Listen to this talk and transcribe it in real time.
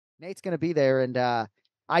Nate's going to be there. And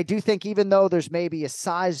I do think even though there's maybe a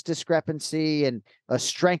size discrepancy and a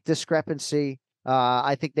strength discrepancy,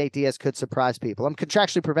 I think Nate Diaz could surprise people. I'm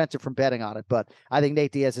contractually prevented from betting on it, but I think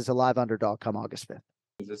Nate Diaz is a live underdog come August 5th.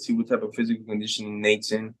 Let's see what type of physical conditioning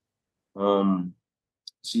Nate's in.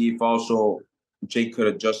 See if also Jake could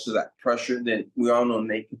adjust to that pressure that we all know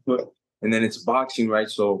Nate can put. And then it's boxing, right?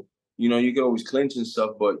 So, you know, you can always clinch and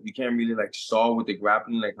stuff, but you can't really like stall with the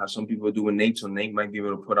grappling like how some people do with Nate. So Nate might be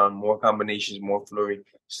able to put on more combinations, more flurry,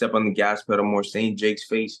 step on the gas pedal more, stay in Jake's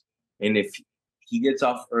face. And if he gets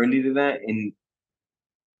off early to that and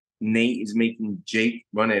Nate is making Jake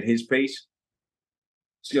run at his pace,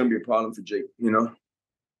 it's going to be a problem for Jake, you know?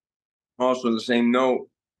 Also, on the same note,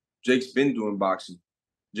 Jake's been doing boxing.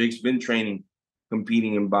 Jake's been training,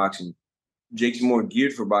 competing in boxing. Jake's more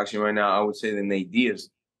geared for boxing right now, I would say, than Nate Diaz.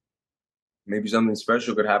 Maybe something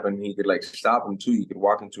special could happen. He could like stop him too. He could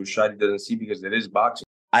walk into a shot he doesn't see because it is boxing.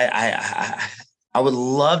 I would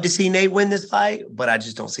love to see Nate win this fight, but I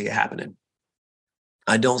just don't see it happening.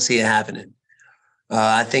 I don't see it happening.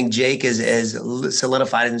 I think Jake has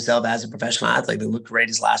solidified himself as a professional athlete. He looked great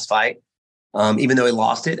his last fight. Even though he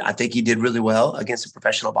lost it, I think he did really well against a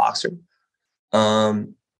professional boxer.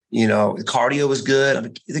 You know, the cardio was good. I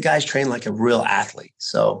mean, the guy's trained like a real athlete.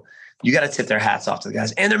 So you got to tip their hats off to the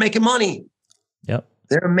guys. And they're making money. Yep.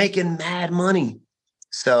 They're making mad money.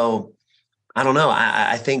 So I don't know.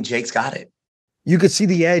 I think Jake's got it. You could see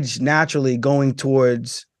the edge naturally going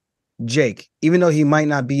towards Jake, even though he might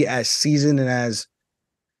not be as seasoned and as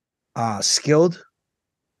skilled,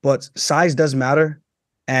 but size does matter.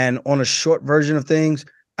 And on a short version of things,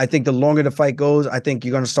 I think the longer the fight goes, I think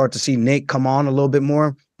you're going to start to see Nate come on a little bit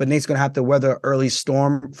more, but Nate's going to have to weather an early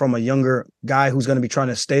storm from a younger guy who's going to be trying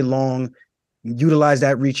to stay long, utilize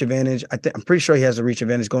that reach advantage. I'm pretty sure he has a reach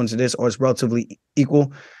advantage going into this, or it's relatively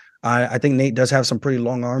equal. I think Nate does have some pretty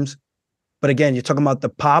long arms. But again, you're talking about the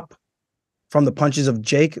pop from the punches of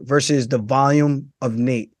Jake versus the volume of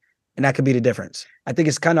Nate. And that could be the difference. I think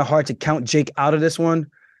it's kind of hard to count Jake out of this one,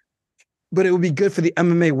 but it would be good for the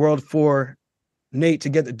MMA world for Nate to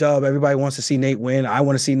get the dub. Everybody wants to see Nate win. I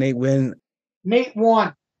want to see Nate win. Nate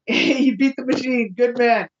won. He beat the machine. Good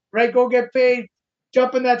man. Right? Go get paid.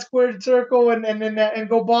 Jump in that squared circle and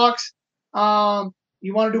go box.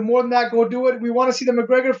 You want to do more than that, go do it. We want to see the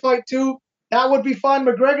McGregor fight too. That would be fun.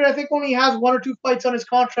 McGregor, I think, only has 1 or 2 fights on his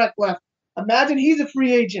contract left. Imagine he's a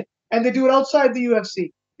free agent and they do it outside the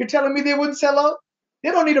UFC. You're telling me they wouldn't sell out? They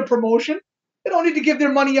don't need a promotion. They don't need to give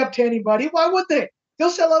their money up to anybody. Why would they? They'll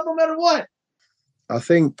sell out no matter what. I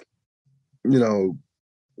think, you know,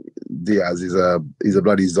 Diaz is a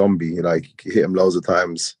bloody zombie. Like, you hit him loads of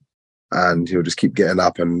times and he'll just keep getting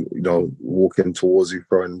up and, you know, walking towards you,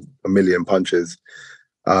 throwing a million punches.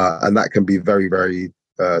 And that can be very, very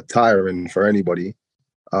tiring for anybody.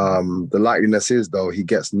 The likeliness is, though, he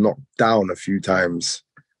gets knocked down a few times.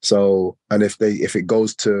 So, and if it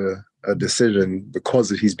goes to a decision because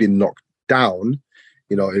he's been knocked down,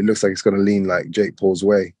 you know, it looks like it's going to lean like Jake Paul's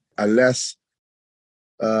way. Unless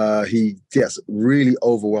he gets really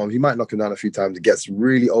overwhelmed. He might knock him down a few times. He gets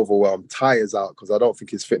really overwhelmed, tires out, because I don't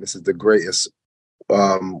think his fitness is the greatest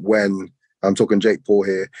when, I'm talking Jake Paul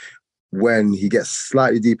here, when he gets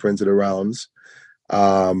slightly deeper into the rounds.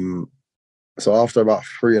 So after about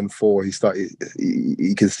 3 and 4,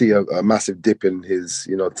 he can see a massive dip in his,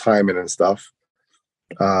 you know, timing and stuff.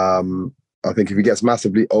 I think if he gets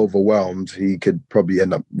massively overwhelmed, he could probably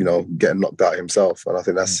end up, you know, getting knocked out himself. And I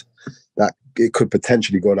think that it could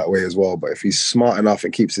potentially go that way as well. But if he's smart enough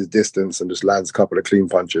and keeps his distance and just lands a couple of clean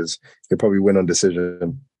punches, he'll probably win on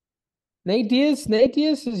decision. Nate Diaz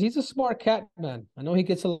he's a smart cat, man. I know he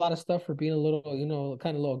gets a lot of stuff for being a little, you know,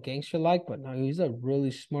 kind of a little gangster-like, but no, he's a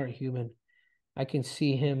really smart human. I can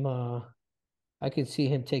see him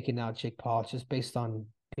taking out Jake Paul just based on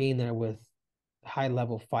being there with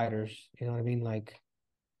high-level fighters. You know what I mean? Like,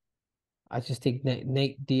 I just think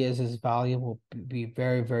Nate Diaz's volume will be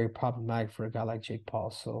very, very problematic for a guy like Jake Paul.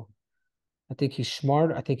 So I think he's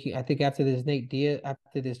smart. I think after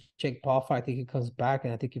this Jake Paul fight, I think he comes back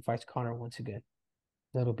and I think he fights Conor once again.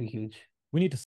 That'll be huge. We need to